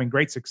they've been having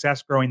great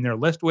success growing their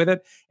list with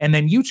it. And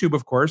then YouTube,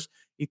 of course,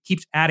 it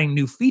keeps adding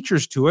new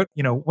features to it.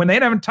 When they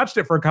haven't touched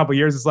it for a couple of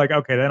years, it's like,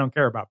 okay, they don't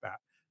care about that.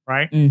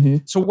 Right.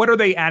 So what are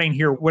they adding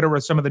here? What are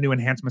some of the new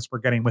enhancements we're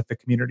getting with the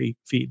community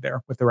feed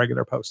there with the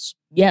regular posts?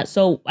 Yeah.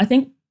 So I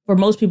think for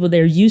most people,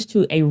 they're used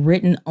to a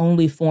written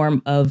only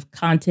form of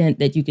content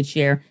that you could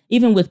share,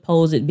 even with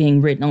polls, it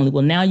being written only.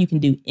 Well, now you can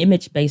do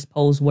image-based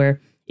polls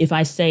where if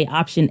I say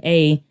option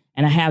A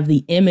and I have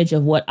the image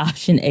of what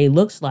option A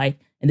looks like,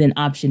 and then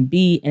option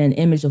B and an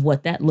image of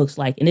what that looks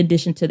like, in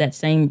addition to that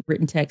same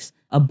written text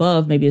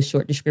above, maybe a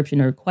short description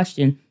or a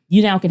question,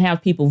 you now can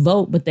have people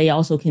vote, but they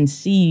also can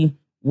see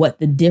what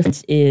the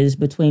difference is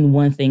between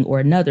one thing or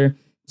another.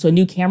 So a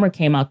new camera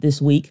came out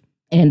this week.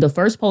 And the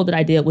first poll that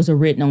I did was a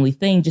written only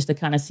thing just to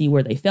kind of see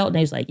where they felt. And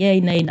they was like,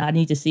 yay, nay, I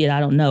need to see it. I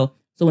don't know.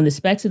 So when the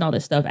specs and all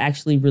that stuff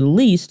actually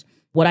released,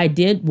 what I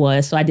did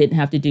was, so I didn't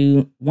have to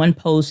do one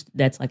post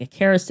that's like a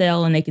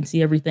carousel and they can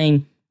see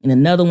everything, and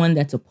another one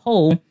that's a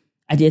poll.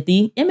 I did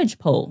the image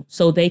poll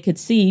so they could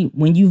see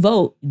when you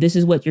vote, this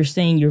is what you're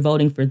saying, you're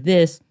voting for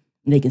this,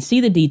 and they can see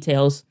the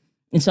details.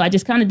 And so I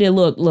just kind of did a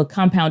little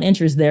compound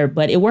interest there,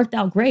 but it worked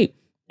out great.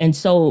 And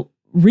so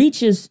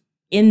reach is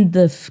in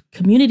the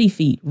community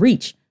feed.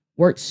 Reach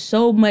works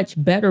so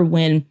much better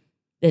when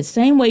the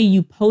same way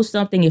you post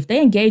something, if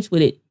they engage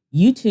with it,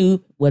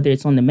 YouTube, whether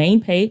it's on the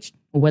main page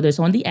or whether it's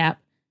on the app,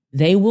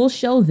 they will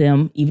show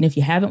them, even if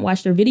you haven't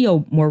watched their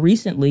video more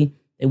recently,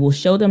 they will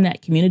show them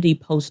that community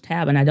post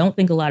tab. And I don't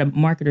think a lot of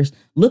marketers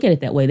look at it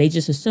that way. They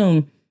just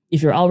assume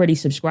if you're already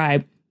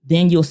subscribed,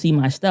 then you'll see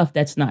my stuff.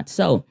 That's not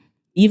so.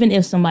 Even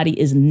if somebody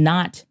is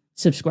not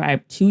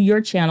subscribed to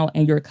your channel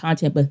and your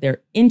content, but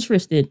they're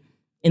interested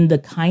in the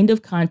kind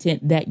of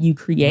content that you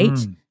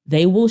create,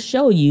 they will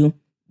show you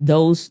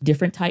those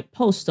different type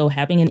posts. So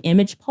having an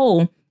image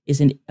poll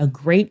is a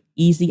great,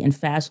 easy, and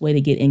fast way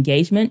to get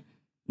engagement.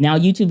 Now,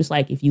 YouTube is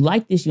like, if you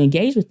like this, you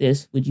engage with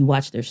this, would you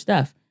watch their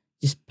stuff?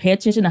 Just pay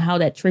attention to how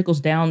that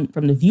trickles down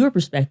from the viewer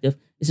perspective.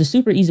 It's a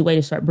super easy way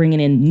to start bringing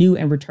in new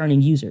and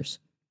returning users.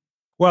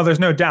 Well, there's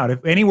no doubt.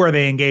 If anywhere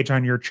they engage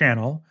on your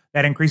channel,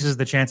 that increases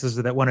the chances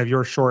that one of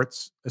your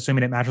shorts,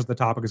 assuming it matches the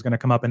topic, is going to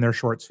come up in their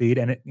shorts feed.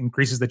 And it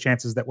increases the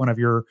chances that one of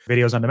your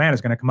videos on demand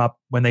is going to come up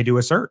when they do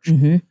a search.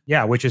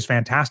 Yeah, which is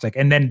fantastic.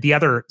 And then the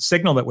other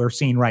signal that we're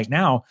seeing right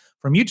now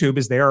from YouTube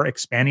is they are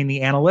expanding the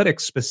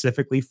analytics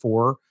specifically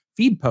for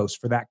feed posts,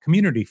 for that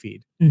community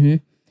feed.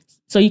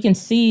 So you can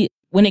see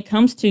when it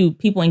comes to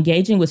people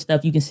engaging with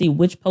stuff, you can see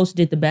which post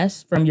did the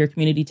best from your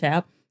community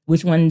tab,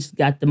 which ones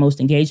got the most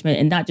engagement,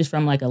 and not just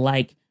from like a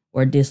like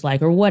or a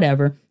dislike or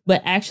whatever,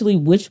 but actually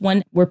which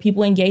one were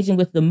people engaging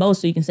with the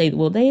most. So you can say,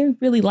 well, they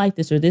really like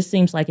this, or this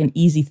seems like an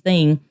easy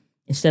thing,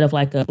 instead of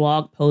like a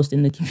blog post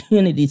in the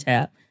community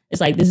tab. It's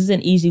like, this is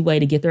an easy way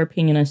to get their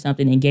opinion on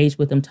something, engage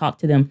with them, talk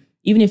to them,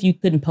 even if you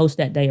couldn't post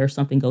that day or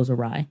something goes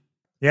awry.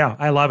 Yeah,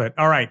 I love it.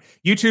 All right.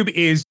 YouTube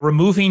is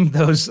removing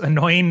those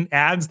annoying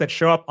ads that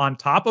show up on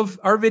top of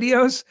our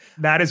videos.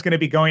 That is going to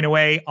be going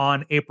away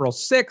on April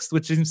 6th,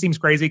 which seems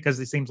crazy because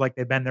it seems like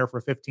they've been there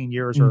for 15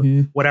 years or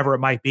whatever it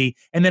might be.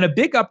 And then a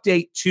big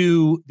update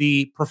to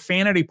the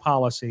profanity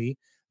policy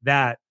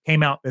that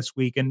came out this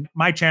week. And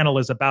my channel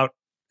is about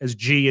as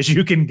G as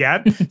you can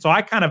get. So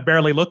I kind of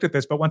barely looked at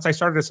this, but once I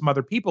started to some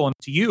other people and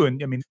to you,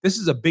 and I mean, this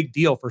is a big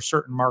deal for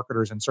certain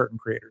marketers and certain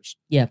creators.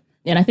 Yeah.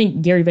 And I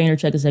think Gary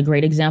Vaynerchuk is a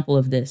great example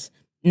of this.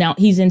 Now,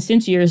 he's in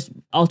since years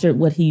altered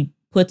what he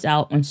puts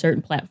out on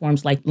certain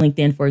platforms like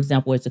LinkedIn, for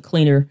example. It's a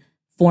cleaner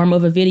form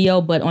of a video,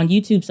 but on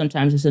YouTube,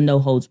 sometimes it's a no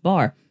holds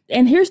bar.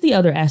 And here's the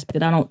other aspect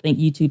that I don't think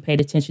YouTube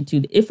paid attention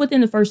to. If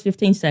within the first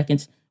 15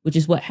 seconds, which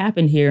is what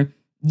happened here,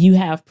 you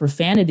have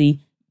profanity,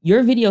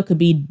 your video could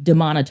be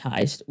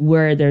demonetized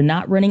where they're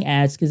not running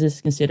ads because it's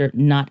considered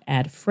not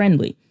ad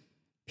friendly.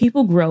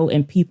 People grow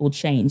and people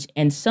change.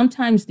 And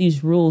sometimes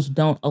these rules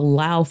don't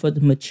allow for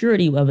the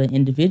maturity of an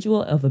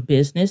individual, of a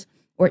business,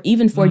 or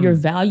even for your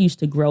values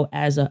to grow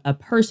as a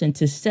person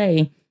to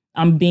say,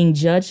 I'm being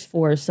judged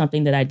for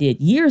something that I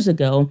did years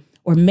ago,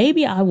 or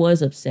maybe I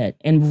was upset,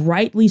 and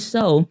rightly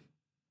so,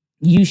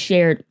 you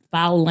shared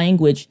foul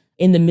language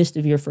in the midst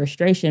of your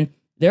frustration.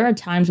 There are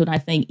times when I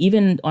think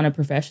even on a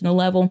professional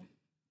level,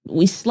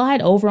 we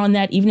slide over on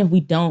that, even if we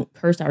don't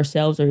curse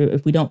ourselves or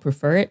if we don't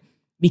prefer it,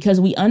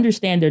 because we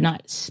understand they're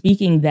not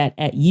speaking that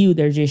at you.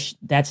 They're just,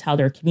 that's how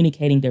they're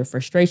communicating their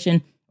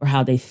frustration or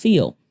how they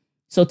feel.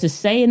 So to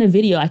say in a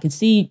video, I could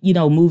see,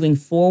 moving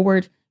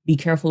forward, be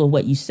careful of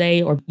what you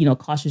say or,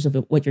 cautious of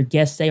what your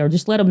guests say, or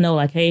just let them know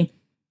like, hey,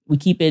 we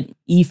keep it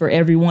E for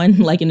everyone,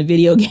 like in the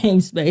video game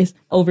space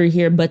over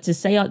here. But to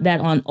say that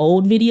on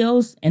old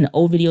videos and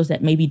old videos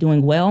that may be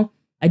doing well,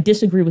 I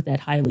disagree with that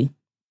highly.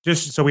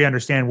 Just so we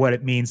understand what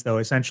it means, though,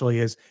 essentially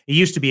is it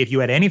used to be if you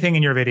had anything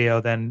in your video,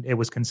 then it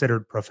was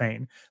considered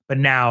profane. But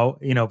now,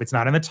 if it's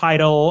not in the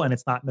title and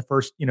it's not in the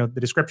first, the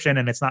description,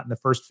 and it's not in the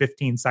first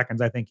 15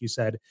 seconds, I think you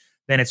said,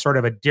 then it's sort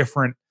of a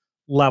different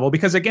level.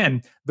 Because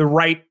again, the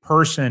right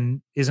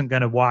person isn't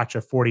going to watch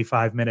a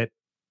 45-minute.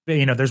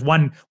 There's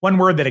one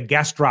word that a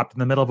guest dropped in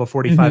the middle of a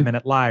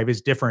 45-minute live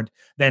is different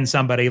than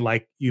somebody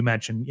like you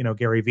mentioned,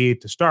 Gary Vee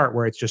to start,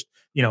 where it's just,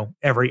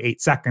 every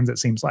 8 seconds, it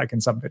seems like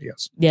in some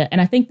videos. Yeah. And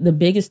I think the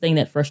biggest thing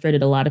that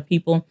frustrated a lot of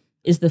people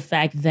is the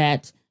fact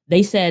that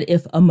they said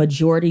if a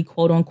majority,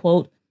 quote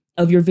unquote,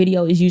 of your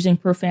video is using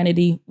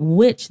profanity,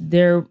 which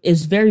there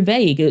is very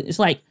vague. It's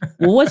like,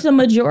 well, what's a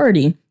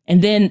majority?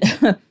 And then,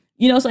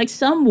 it's like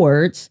some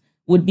words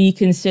would be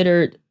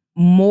considered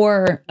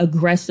more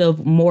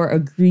aggressive, more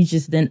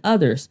egregious than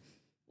others.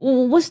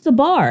 Well, what's the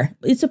bar?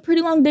 It's a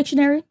pretty long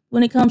dictionary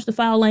when it comes to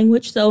foul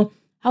language. So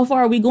how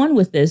far are we going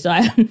with this? So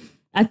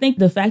I think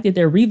the fact that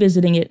they're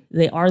revisiting it,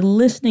 they are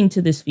listening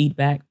to this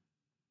feedback,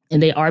 and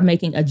they are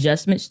making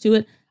adjustments to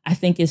it, I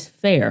think is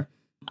fair.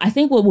 I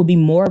think what will be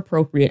more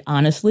appropriate,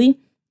 honestly,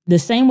 the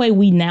same way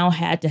we now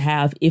had to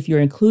have, if you're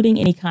including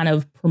any kind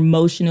of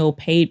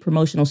paid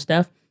promotional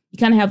stuff, you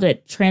kind of have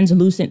that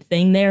translucent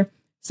thing there.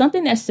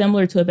 Something that's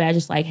similar to a badge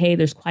is like, hey,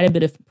 there's quite a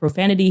bit of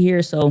profanity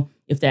here. So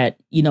if that,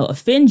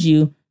 offends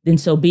you, then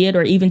so be it.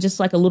 Or even just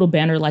like a little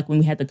banner, like when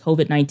we had the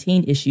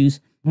COVID-19 issues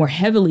more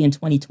heavily in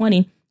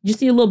 2020, you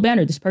see a little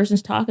banner, this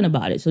person's talking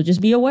about it. So just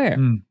be aware.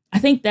 I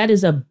think that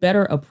is a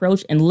better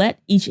approach, and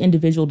let each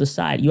individual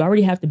decide. You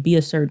already have to be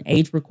a certain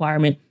age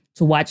requirement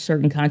to watch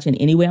certain content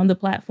anyway on the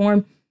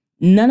platform.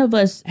 None of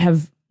us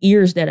have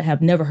ears that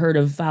have never heard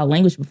of foul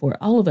language before.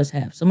 All of us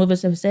have. Some of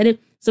us have said it.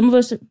 Some of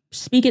us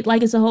speak it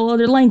like it's a whole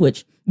other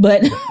language.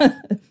 But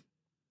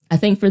I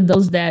think for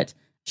those that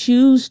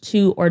choose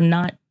to or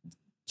not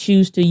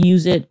choose to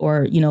use it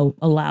or,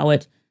 allow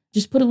it,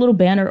 just put a little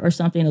banner or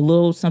something,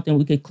 something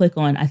we could click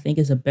on, I think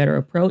is a better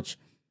approach.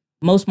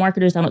 Most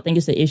marketers, I don't think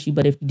it's an issue,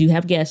 but if you do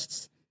have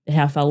guests that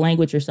have foul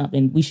language or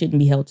something, we shouldn't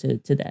be held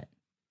to that.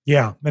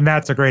 Yeah, and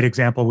that's a great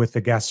example with the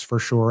guests for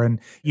sure.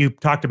 And you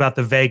talked about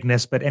the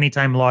vagueness, but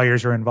anytime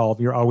lawyers are involved,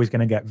 you're always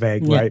going to get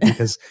vague, right?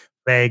 Because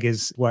vague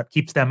is what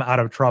keeps them out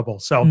of trouble.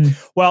 So,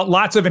 well,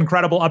 lots of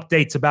incredible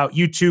updates about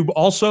YouTube.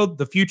 Also,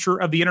 the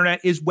future of the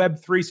internet is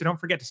Web3. So don't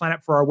forget to sign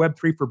up for our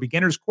Web3 for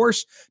Beginners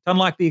course to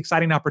unlock the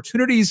exciting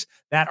opportunities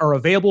that are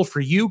available for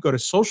you. Go to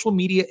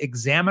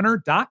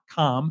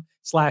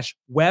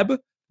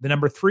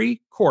socialmediaexaminer.com/web3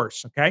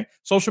 course. Okay.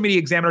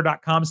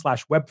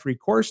 socialmediaexaminer.com/web3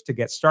 course to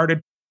get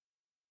started.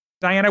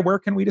 Diana, where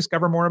can we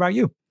discover more about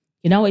you?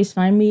 You can always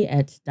find me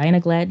at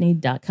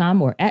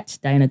dianagladney.com or at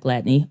Diana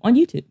Gladney on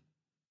YouTube.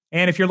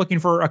 And if you're looking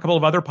for a couple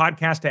of other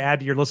podcasts to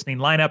add to your listening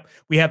lineup,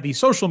 we have the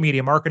Social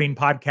Media Marketing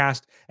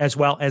Podcast as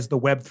well as the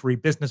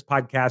Web3 Business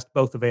Podcast,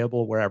 both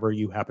available wherever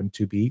you happen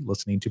to be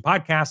listening to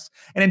podcasts.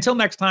 And until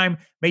next time,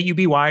 may you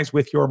be wise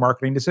with your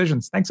marketing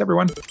decisions. Thanks,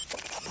 everyone.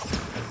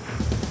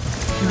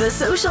 The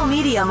Social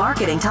Media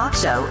Marketing Talk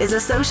Show is a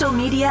Social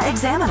Media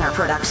Examiner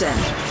production.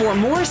 For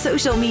more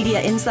social media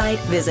insight,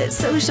 visit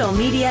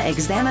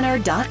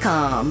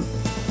socialmediaexaminer.com.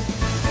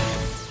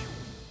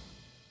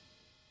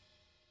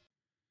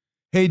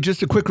 Hey,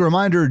 just a quick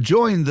reminder,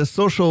 join the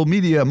Social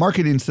Media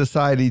Marketing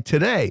Society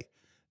today.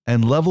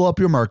 and level up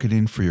your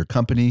marketing for your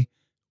company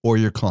or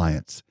your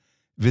clients.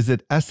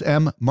 Visit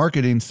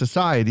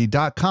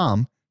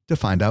smmarketingsociety.com to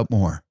find out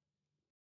more.